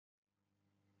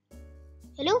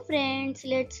Hello friends,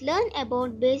 let's learn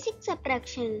about basic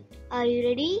subtraction. Are you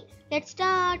ready? Let's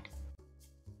start.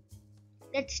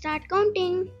 Let's start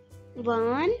counting.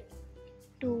 1,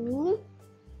 2,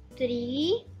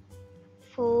 3,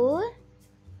 4,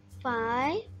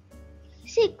 5,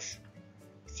 6.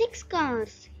 6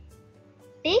 cars.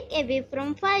 Take away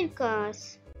from 5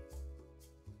 cars.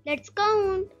 Let's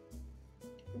count.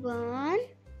 1,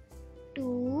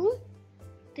 2,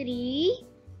 3,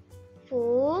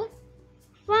 4,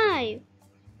 5.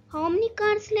 How many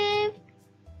cars left?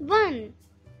 1.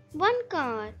 1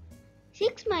 car.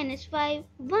 6 minus 5,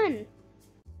 1.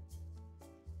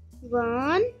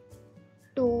 1,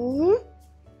 2,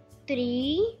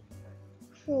 3,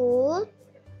 4,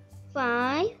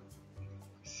 5,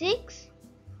 6,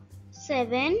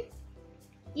 7,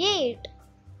 8.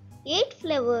 8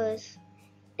 flowers.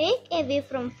 Take away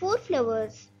from 4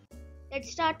 flowers.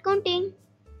 Let's start counting.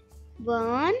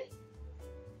 1,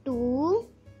 2,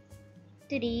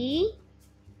 3,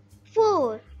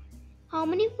 4. How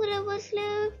many flowers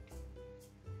left?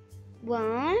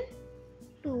 1,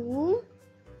 2,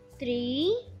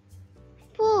 3,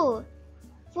 4.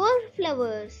 4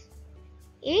 flowers.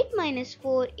 8 minus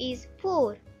 4 is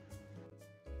 4.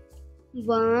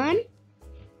 1,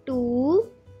 2,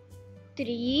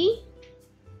 3,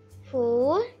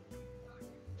 4,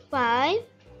 5,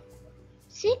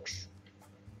 6,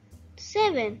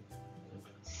 7.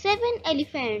 7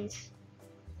 elephants.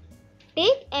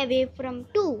 Take away from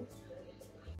 2.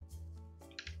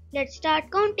 Let's start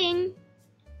counting.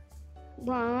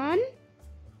 1,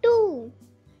 2.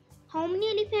 How many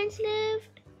elephants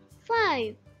left?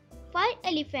 5. 5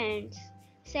 elephants.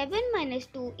 7 minus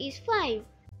 2 is 5.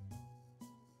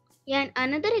 And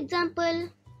another example.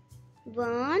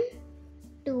 1,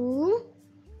 2,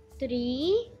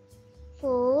 3,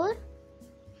 4,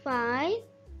 5,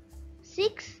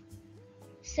 6,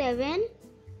 7,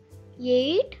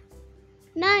 8,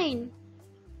 9.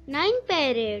 9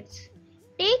 parrots.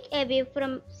 Take away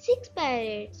from 6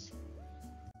 parrots.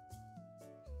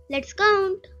 Let's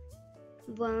count.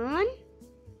 1,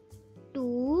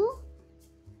 2,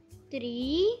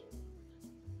 3,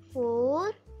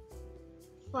 4,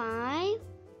 5,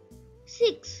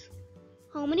 6.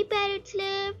 How many parrots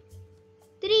left?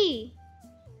 3.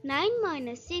 9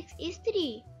 minus 6 is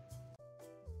 3.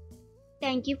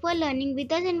 Thank you for learning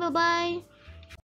with us and bye-bye.